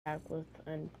Back with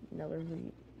another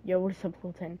video. Yo, what's up,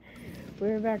 Hilton?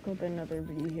 We're back with another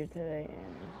video here today,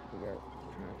 and we're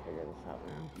trying to figure this out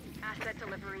now. Asset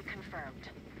delivery confirmed.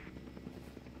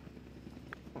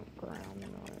 Ground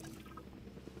noise.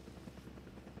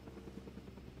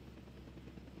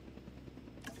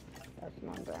 That's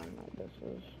not ground noise. This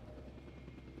is.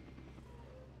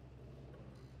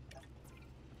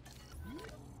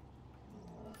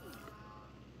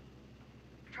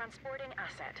 Transporting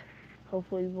asset.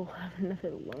 Hopefully, we'll have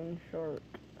another loan shark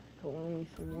to loan me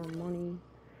some more money.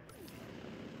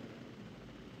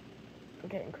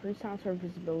 Okay, increased sound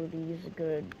visibility is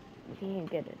good. You can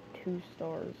get it 2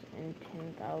 stars and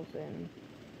 10,000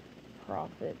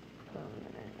 profit per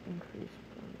minute. Increase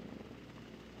per minute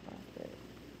profit.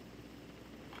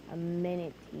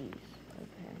 Amenities.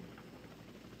 Okay.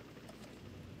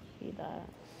 See that?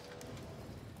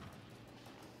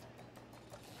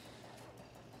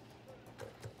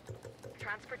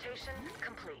 Transportation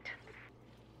complete.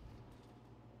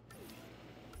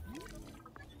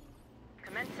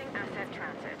 Commencing asset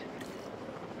transit.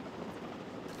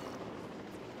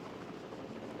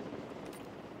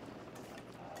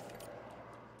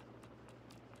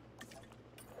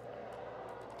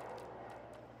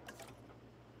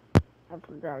 I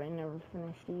forgot I never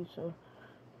finished these, so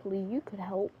please, you could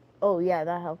help. Oh yeah,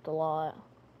 that helped a lot.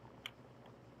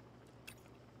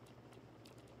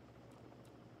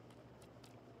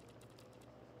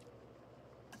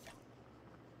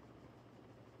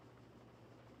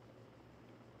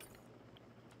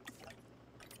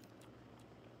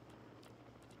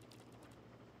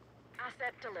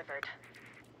 Asset delivered.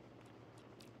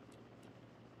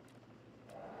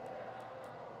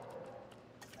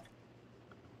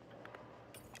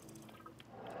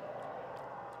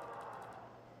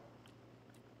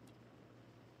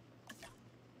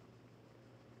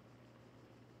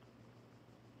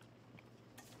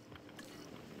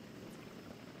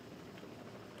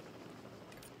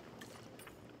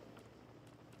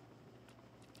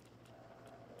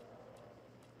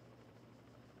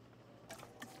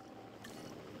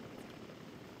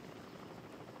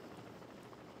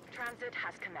 Transit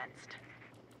has commenced.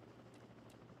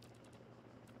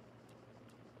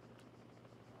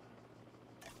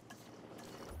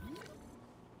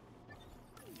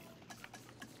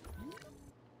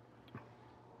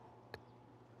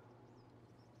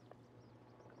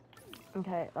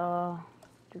 Okay,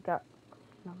 you got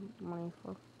enough money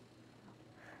for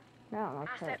now.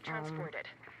 Okay, Asset transported.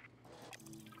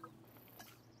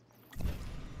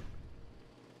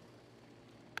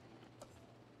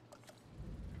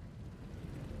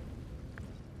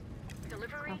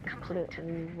 Delivery I have to put it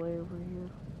complete. way over here.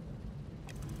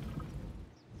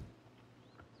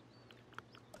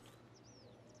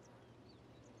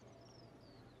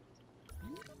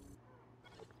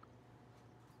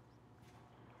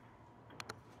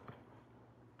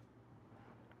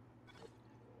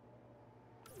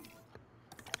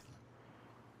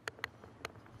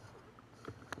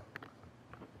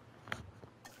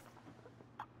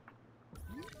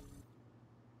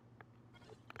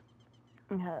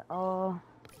 Okay, I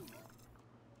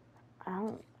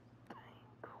don't think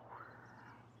we're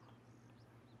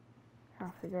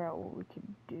trying to figure out what we could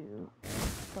do.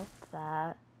 Stop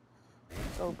that.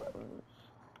 Go those.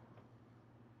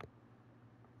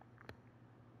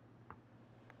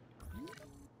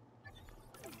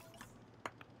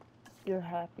 You're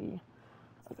happy.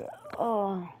 Okay.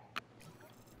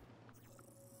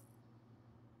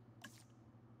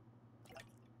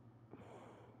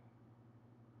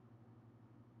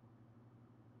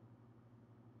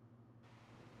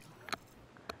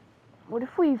 What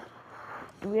if we...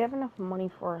 Do we have enough money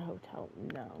for a hotel?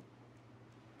 No.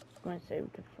 I'm gonna say we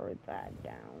could throw that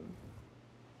down.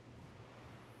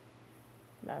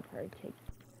 That'd probably take...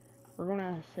 We're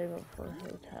gonna save up for a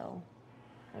hotel.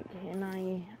 Like, I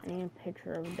need a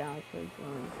picture of a downstairs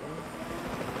room.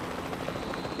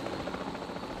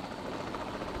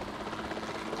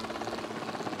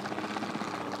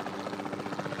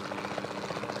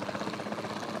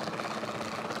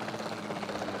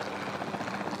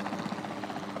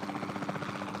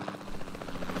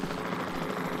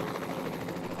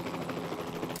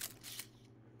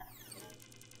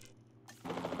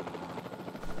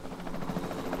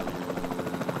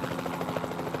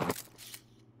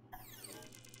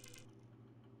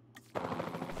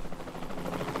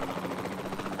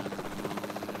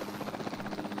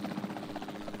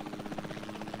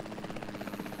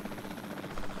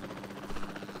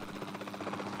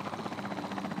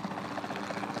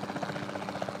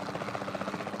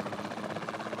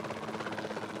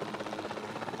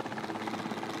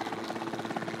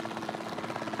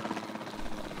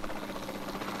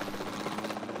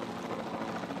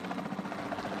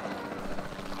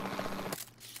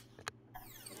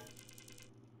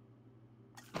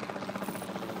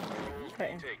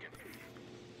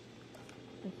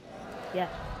 Yes,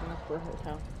 enough for a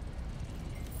hotel.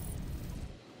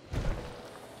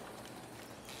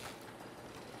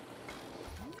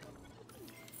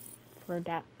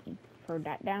 For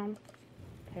that down.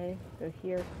 Okay, go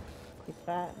here. Click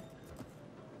that.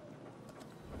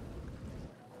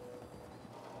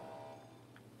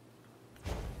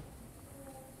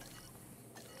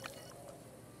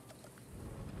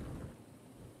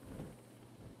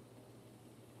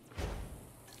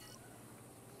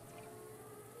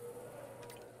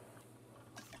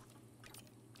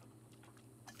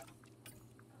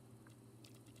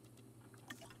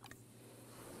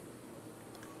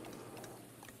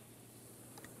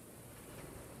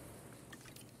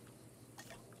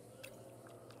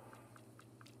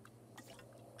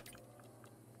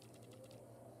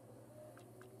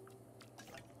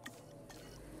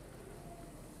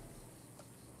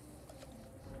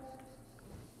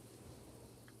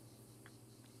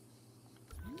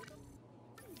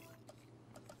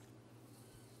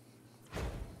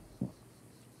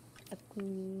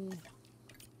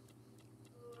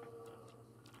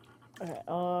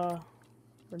 Okay,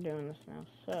 we're doing this now.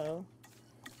 So,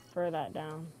 fur that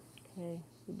down. Okay,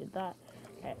 we did that.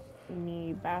 Okay, we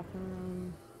need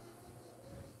bathroom.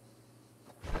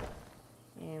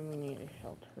 And we need a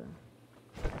shelter.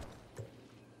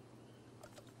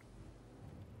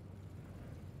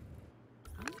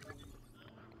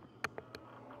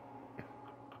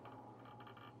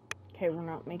 Okay, we're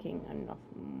not making enough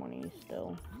money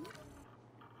still.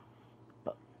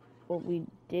 But what we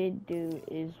did do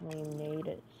is we made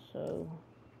it so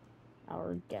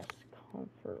our guest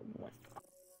comfort went up.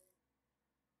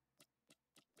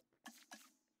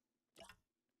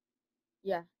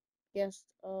 Yeah, guest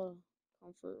comfort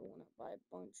went up by a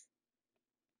bunch.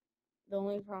 The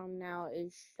only problem now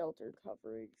is shelter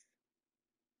coverage.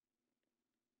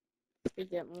 If we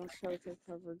get more shelter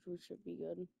coverage, we should be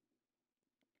good.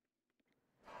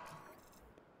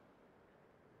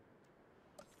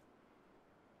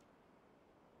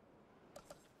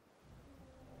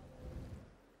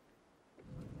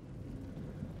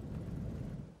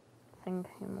 Thing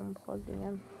came unplugged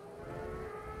again.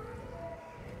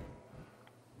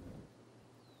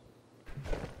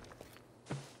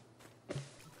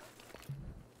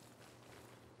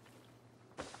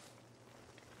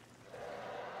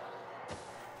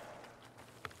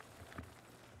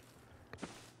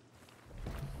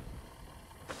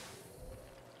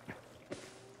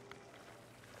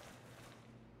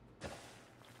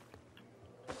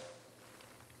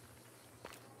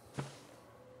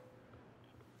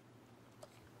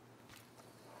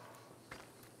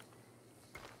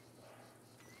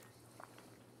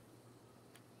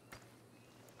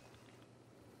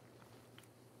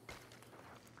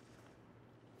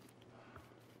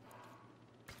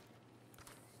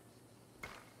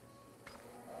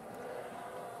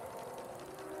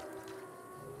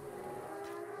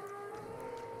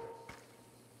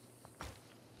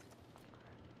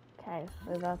 Okay,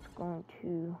 so that's going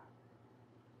to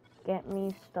get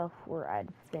me stuff for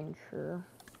adventure.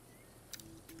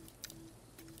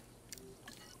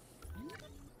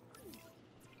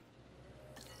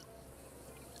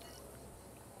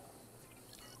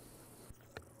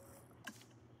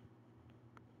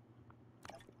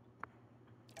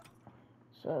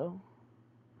 So,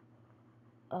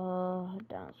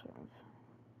 downstairs.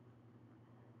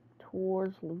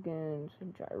 Tours, lagoons,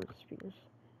 and gyrospheres.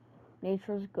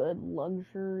 Nature's good,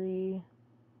 luxury.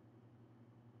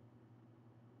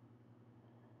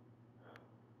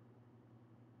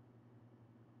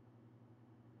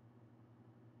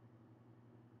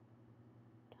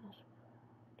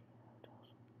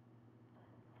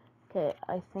 Okay,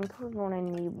 I think we're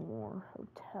going to need more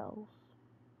hotels.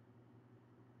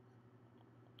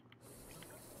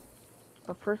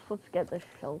 But first, let's get the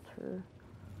shelter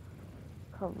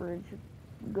coverage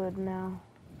good now.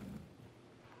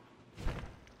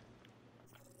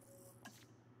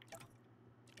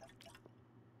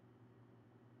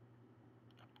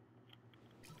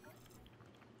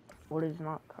 What is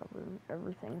not covered?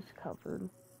 Everything's covered.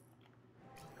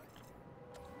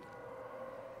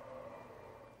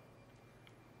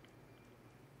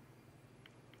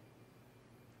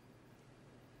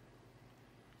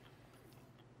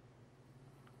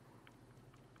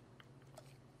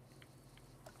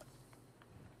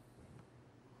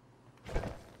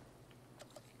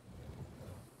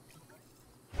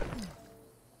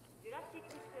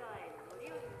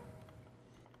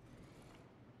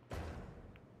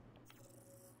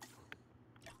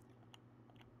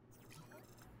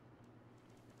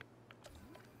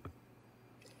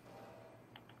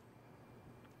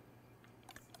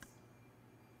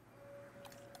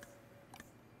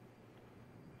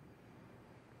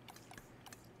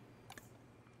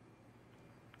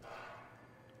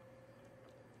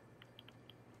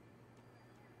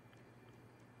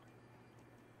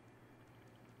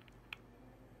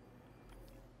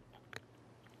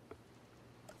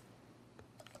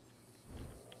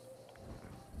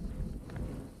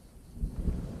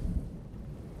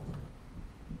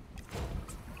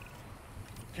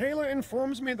 Kayla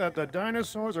informs me that the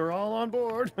dinosaurs are all on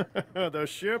board. The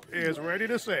ship is ready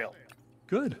to sail.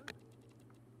 Good.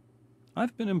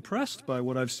 I've been impressed by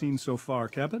what I've seen so far,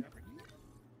 Cabot.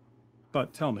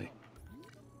 But tell me,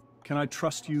 can I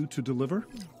trust you to deliver?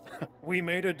 We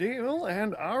made a deal,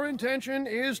 and our intention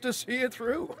is to see it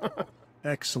through.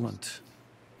 Excellent.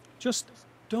 Just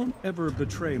don't ever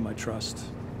betray my trust.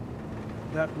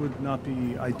 That would not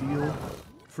be ideal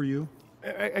for you.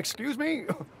 Excuse me?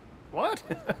 What?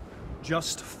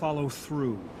 Just follow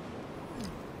through.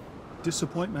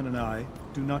 Disappointment and I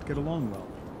do not get along well.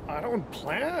 I don't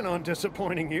plan on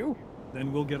disappointing you.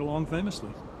 Then we'll get along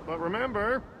famously. But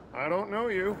remember, I don't know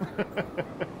you.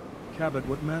 Cabot,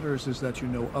 what matters is that you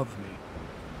know of me.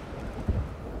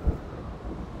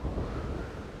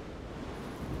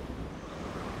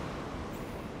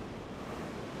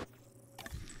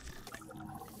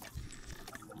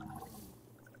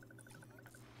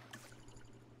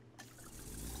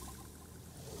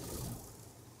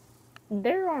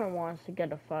 They're gonna want us to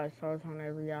get a 5 stars on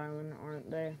every island,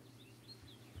 aren't they?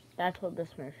 That's what this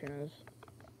mission is.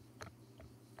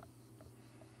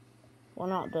 Well,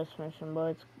 not this mission,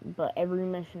 but every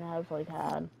mission has like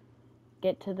had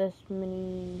get to this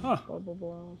many blah blah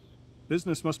blahs.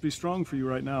 Business must be strong for you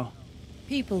right now.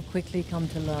 People quickly come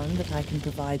to learn that I can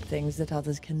provide things that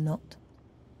others cannot.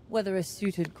 Whether a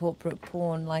suited corporate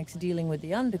pawn likes dealing with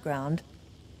the underground,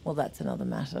 well, that's another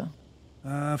matter.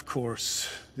 Of course,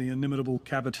 the inimitable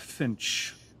Cabot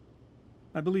Finch.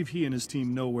 I believe he and his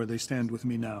team know where they stand with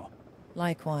me now.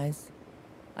 Likewise.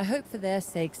 I hope for their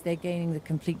sakes they're gaining the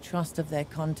complete trust of their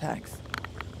contacts.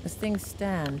 As things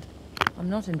stand, I'm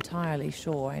not entirely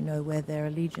sure I know where their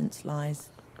allegiance lies.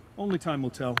 Only time will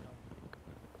tell.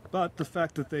 But the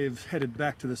fact that they've headed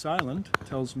back to this island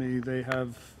tells me they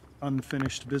have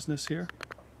unfinished business here.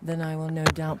 Then I will no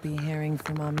doubt be hearing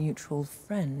from our mutual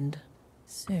friend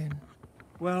soon.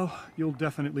 Well, you'll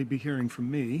definitely be hearing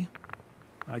from me.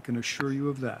 I can assure you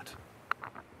of that.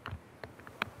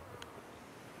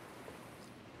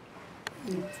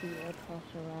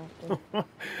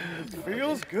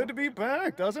 Feels good to be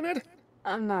back, doesn't it?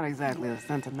 I'm not exactly a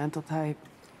sentimental type.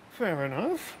 Fair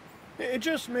enough. It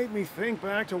just made me think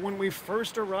back to when we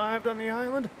first arrived on the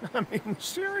island. I mean,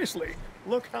 seriously,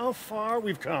 look how far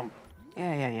we've come.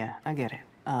 Yeah, I get it.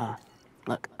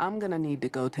 Look, I'm gonna need to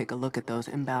go take a look at those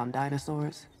inbound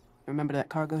dinosaurs. Remember that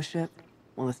cargo ship?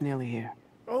 Well, it's nearly here.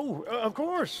 Oh, of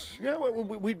course. Yeah,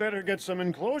 we'd better get some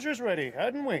enclosures ready,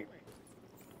 hadn't we?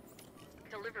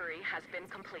 Delivery has been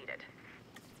completed.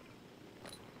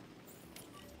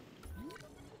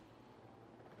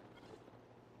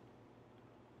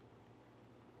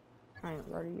 I ain't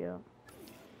ready yet.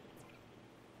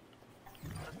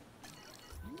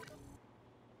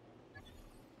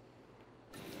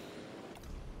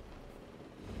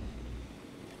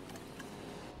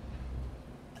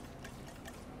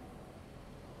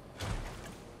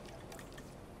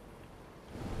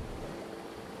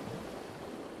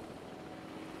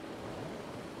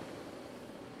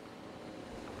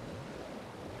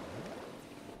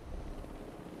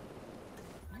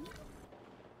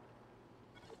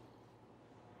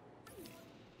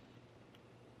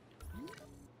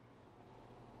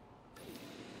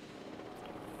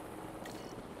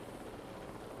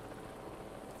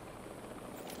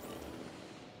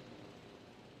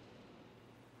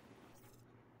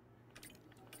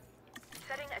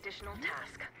 Setting additional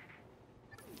task.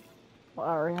 Well,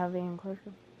 I already have the enclosure.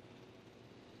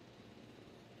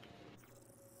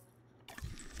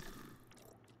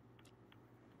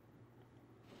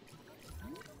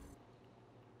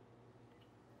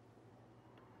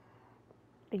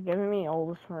 They're giving me all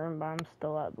this room, but I'm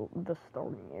still at the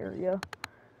starting area.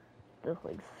 Just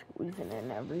like squeezing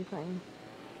in everything.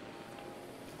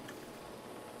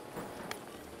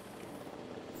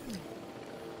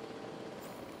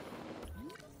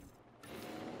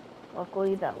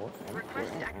 Luckily, that wasn't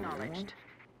Request acknowledged.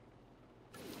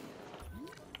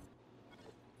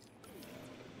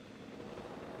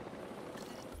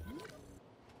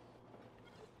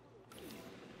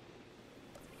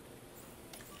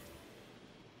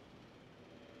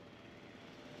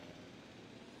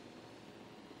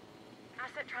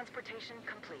 Asset transportation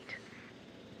complete.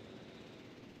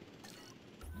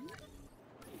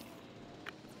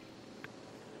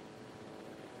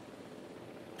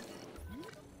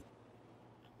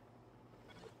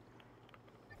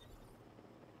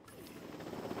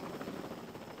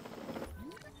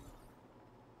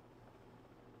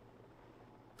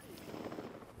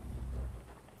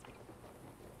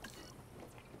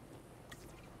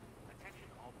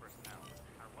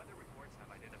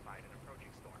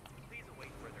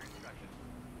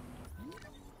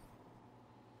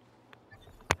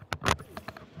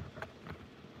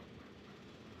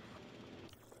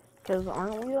 Because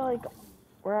aren't we like,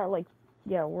 we're at like,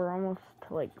 yeah, we're almost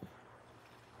to like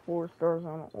 4 stars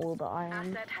on all the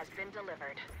islands. Asset has been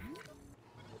delivered.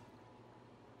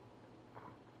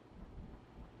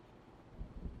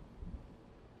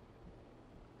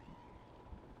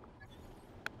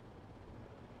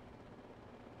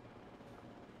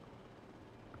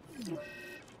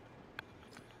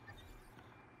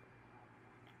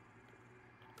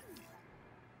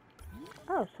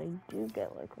 Oh, so you do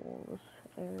get like all this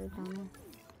area down there.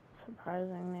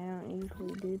 Surprising, they don't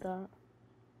usually do that.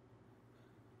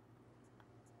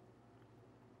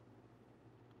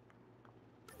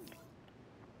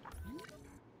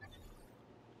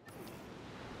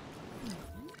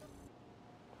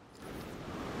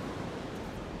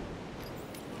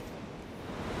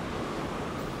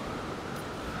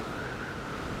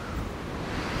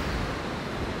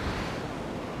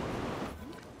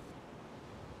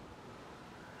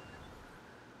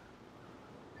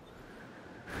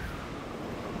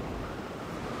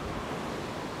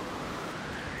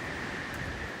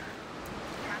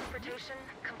 Transportation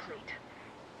complete.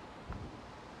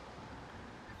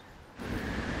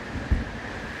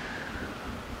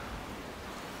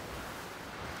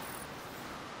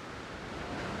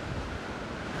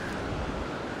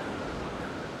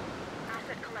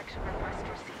 Asset collection request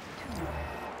received.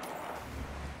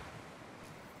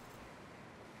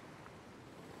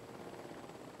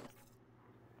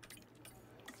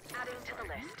 Adding to the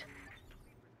list.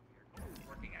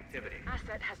 Working activity.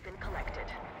 Asset has been collected.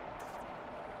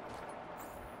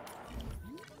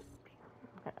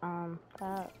 Okay,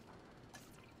 that.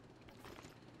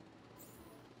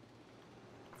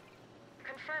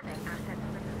 Confirming asset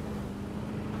delivery.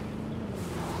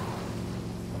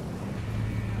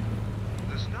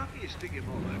 The stocky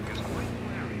Stygimoloch is quite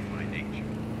wary by nature.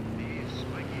 These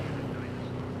spiky dinosaurs.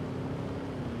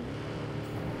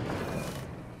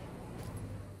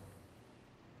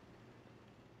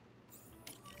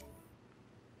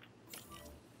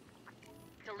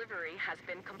 Delivery has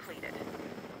been completed.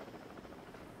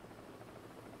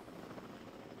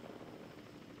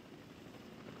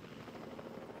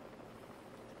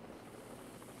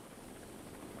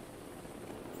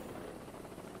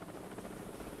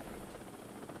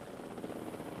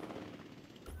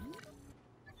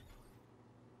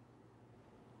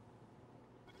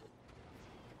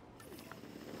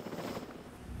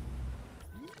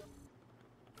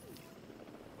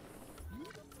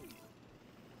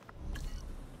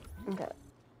 Okay,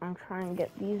 I'm trying to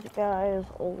get these guys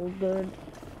all good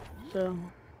so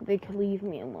they can leave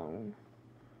me alone.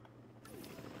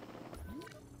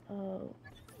 Oh,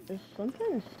 is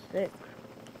something sick?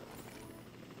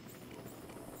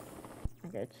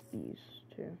 Okay, it's these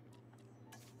two.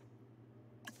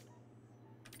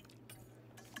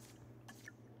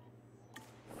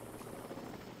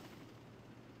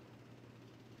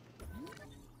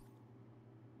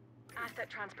 Asset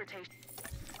transportation.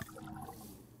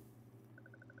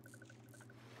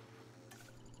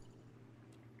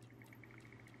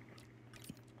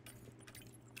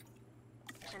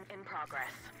 In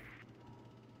progress.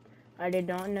 I did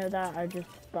not know that, I just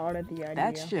thought of the idea.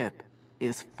 That ship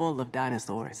is full of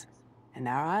dinosaurs, and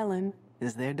our island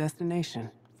is their destination.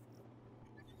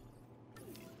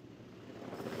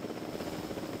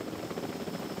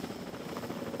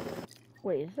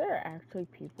 Wait, is there actually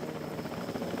people in this?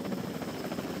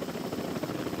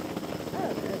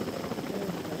 Oh,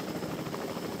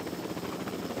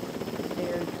 there's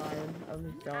very tired of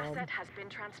his job. Asset has been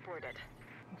transported.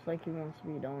 Looks like he wants to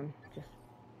be done, just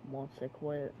wants to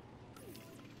quit.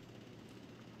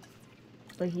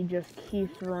 But he just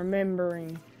keeps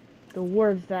remembering the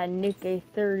words that Nick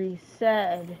A30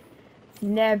 said.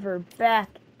 Never back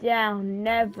down,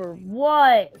 never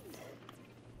what?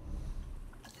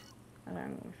 Okay,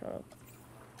 I'm gonna shut up.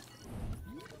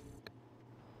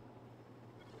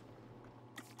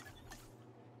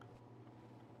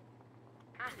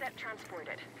 Asset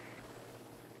transported.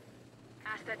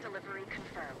 Asset delivery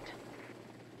confirmed.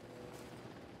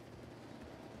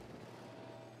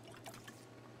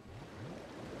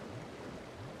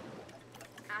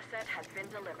 Asset has been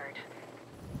delivered.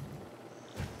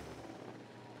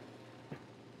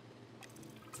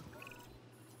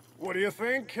 What do you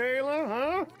think, Kayla,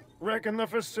 huh? Reckon the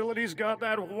facility's got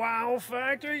that wow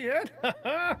factor yet?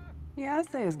 Yeah, I'd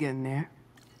say it's getting there.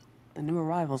 The new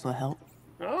arrivals will help.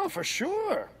 Oh, for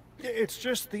sure. It's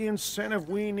just the incentive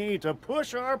we need to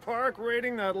push our park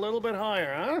rating that little bit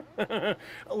higher, huh?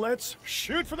 Let's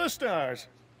shoot for the stars.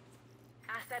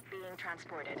 Asset being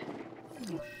transported.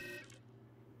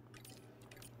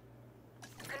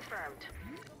 Confirmed.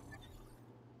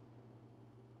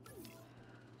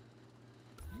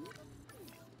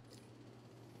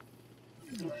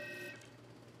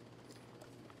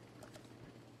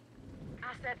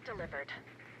 Asset delivered.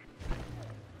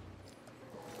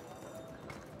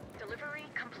 Delivery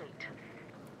complete.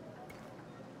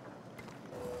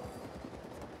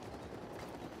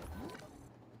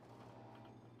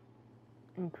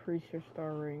 Increase your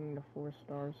star rating to 4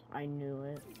 stars. I knew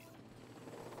it.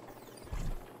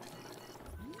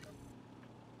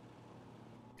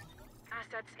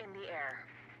 Assets in the air.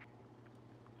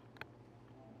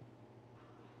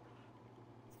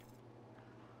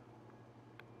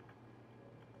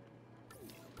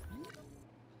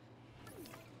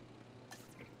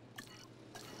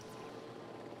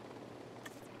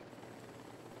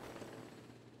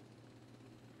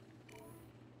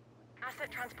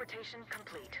 Asset transportation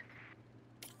complete.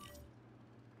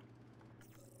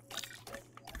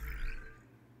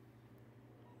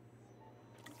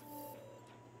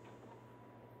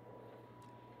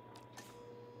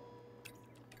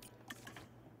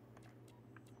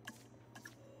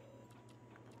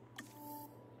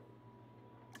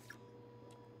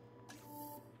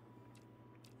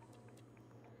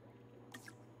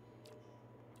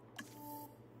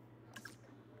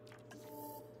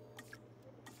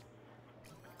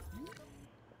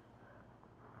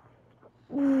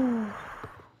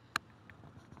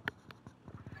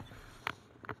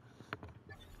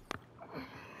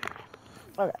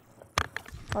 Okay,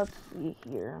 let's see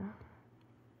here.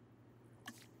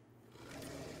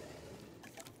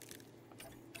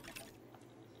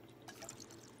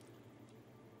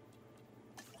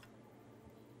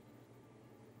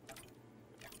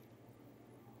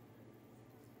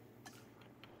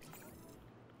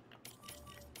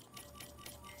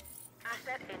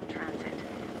 Asset in transit.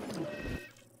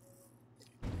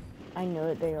 I knew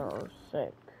it, they are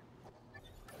sick.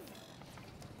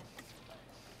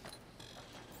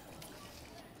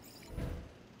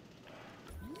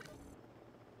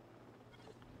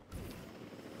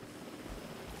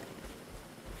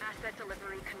 Asset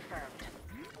delivery confirmed.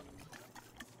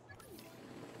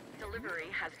 Delivery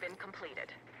has been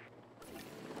completed.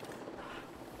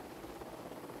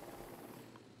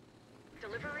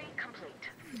 Delivery complete.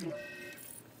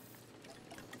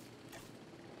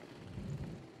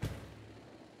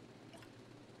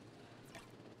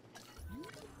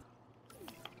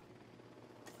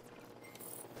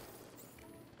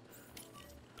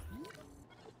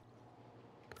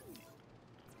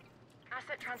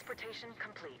 Asset transportation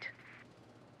complete.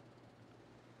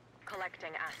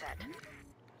 Collecting asset.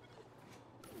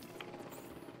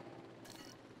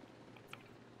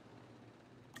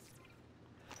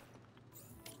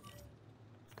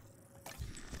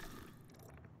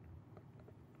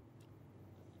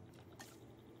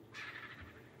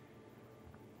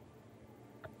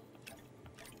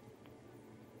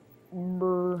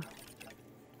 Brr.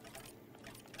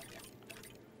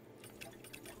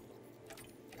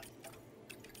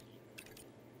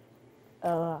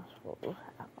 That's what will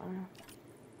happen.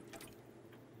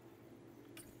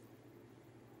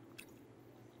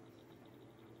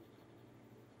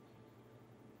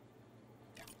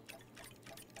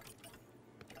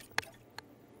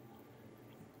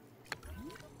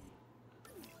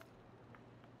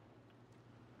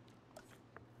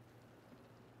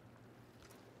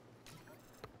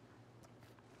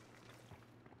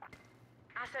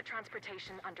 Asset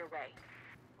transportation underway.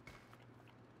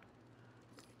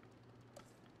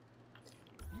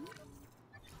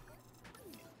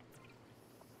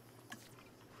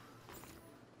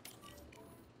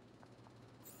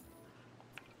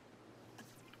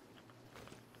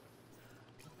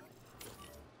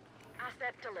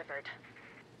 Asset delivered.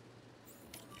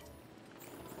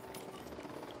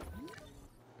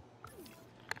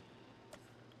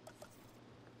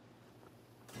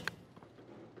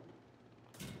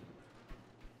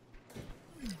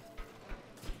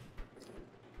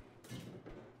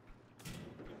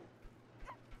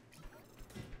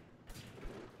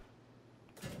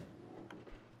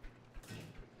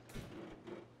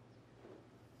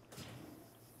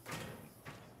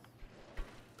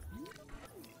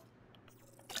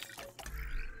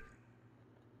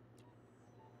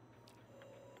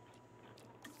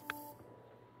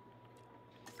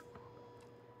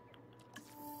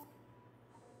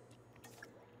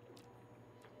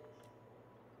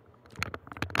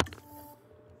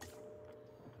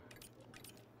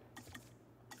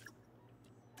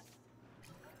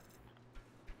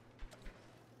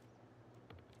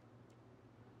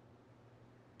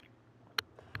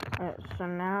 Alright, so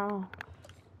now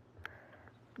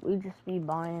we just be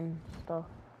buying stuff,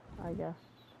 I guess.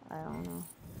 I don't know.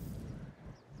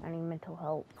 I need mental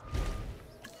help.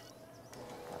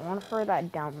 I want to throw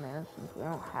that down there since we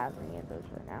don't have any of those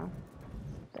right now.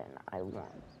 Then I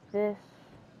want this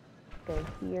go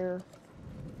here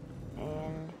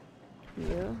and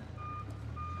here.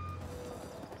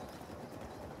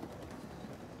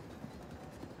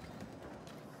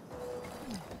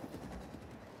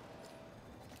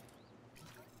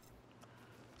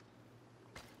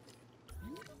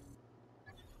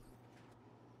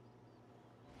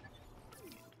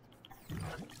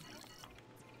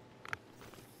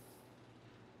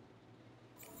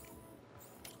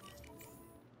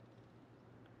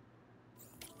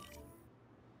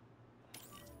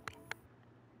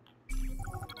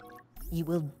 You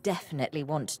will definitely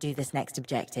want to do this next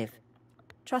objective.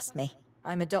 Trust me,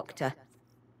 I'm a doctor.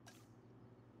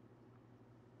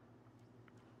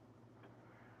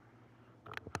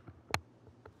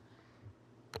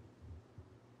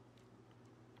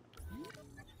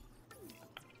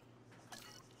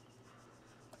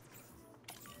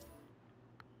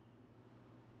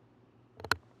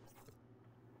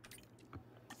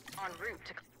 En route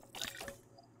to...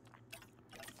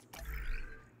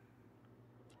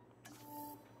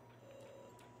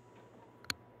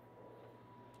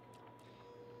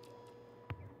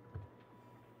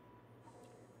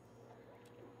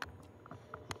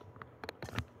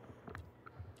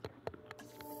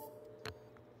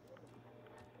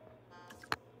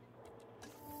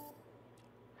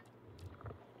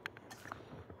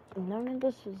 None of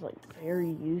this is like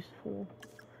very useful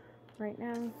right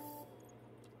now.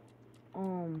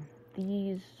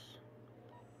 These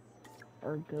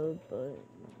are good, but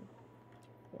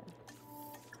yeah.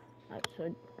 Alright,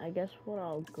 so I guess what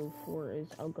I'll go for is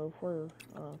I'll go for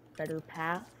a better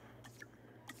path.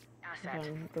 Asset.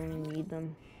 I'm going to need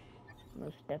them,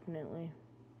 most definitely.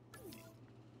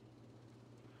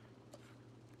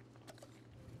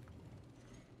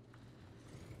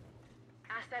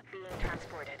 Asset being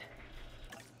transported.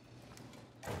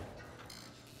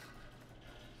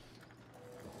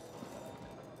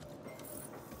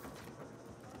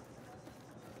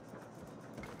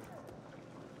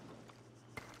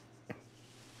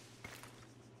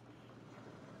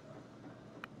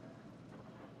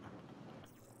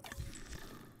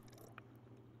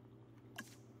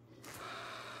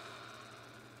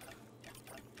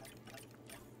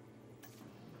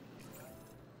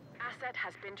 Asset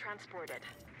has been transported.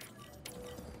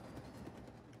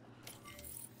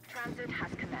 Transit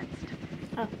has commenced.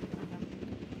 Oh,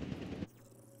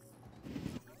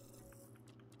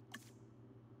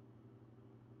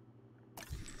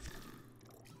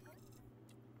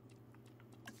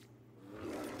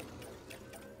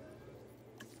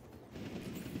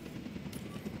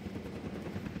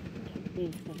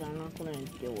 these because I'm not going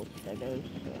to deal with Stegos,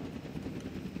 so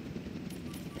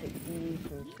take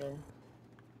these instead.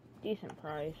 Decent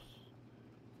price,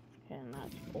 and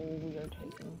that's all we are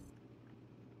taking.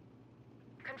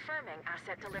 Confirming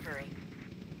asset delivery.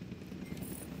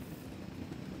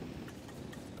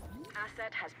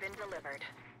 Asset has been delivered.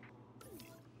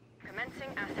 Commencing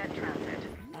asset transit.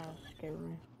 Scare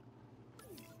me.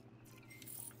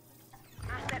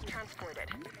 Asset transported.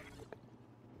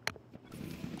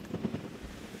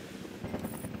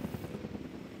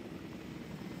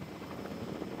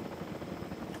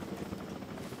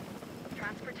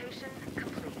 Transportation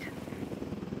complete.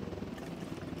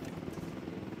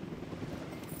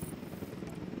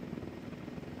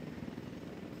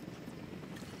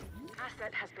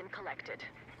 Asset has been collected.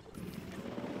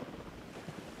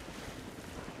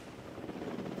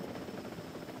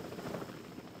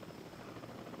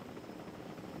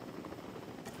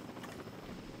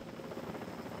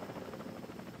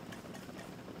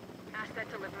 Asset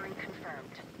delivery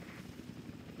confirmed.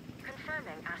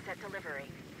 Confirming asset delivery.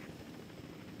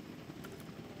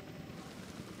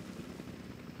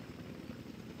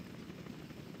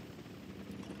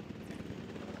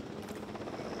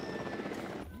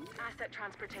 Asset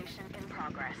transportation in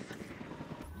progress.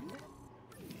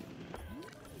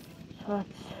 So let's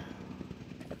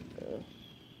get this.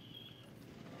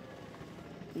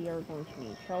 We are going to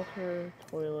need shelter,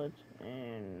 toilets,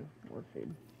 and more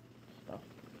food stuff.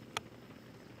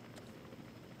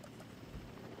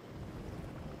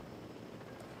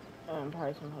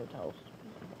 Probably some hotels.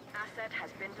 Asset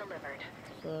has been delivered.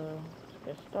 So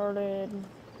let's get started.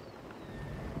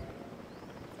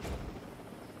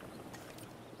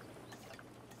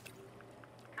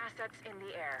 Assets in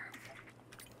the air.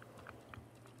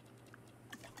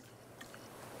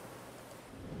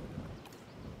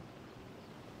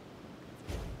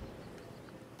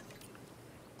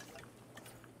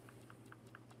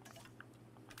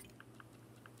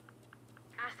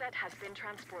 Asset has been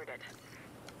transported.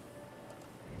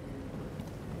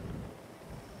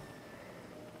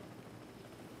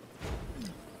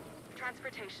 Transportation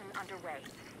transportation underway.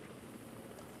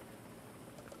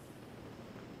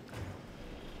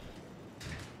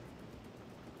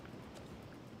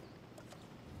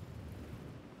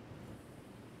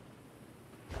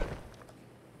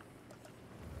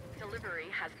 Delivery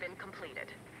has been completed.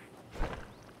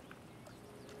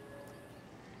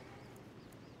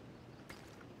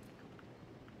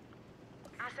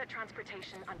 Asset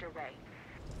transportation underway.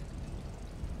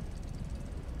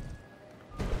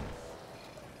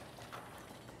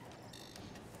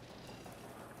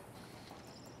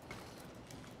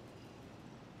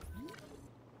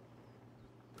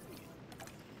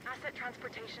 Asset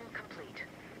transportation complete.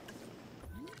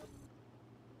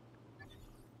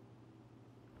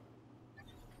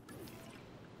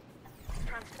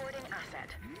 Transporting asset.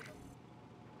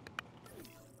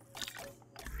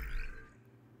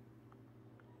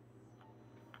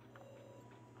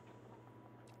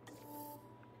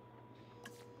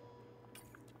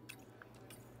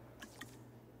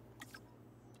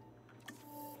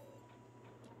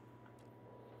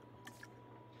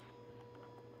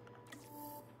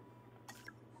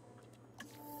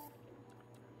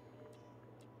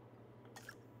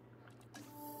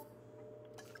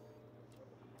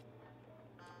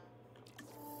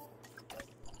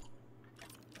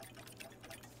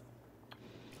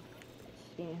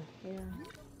 See here.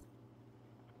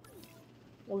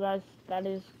 Well, guys, that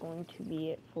is going to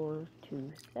be it for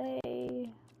today.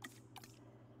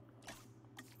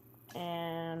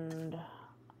 And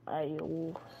I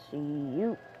will see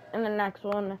you in the next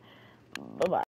one. Bye-bye.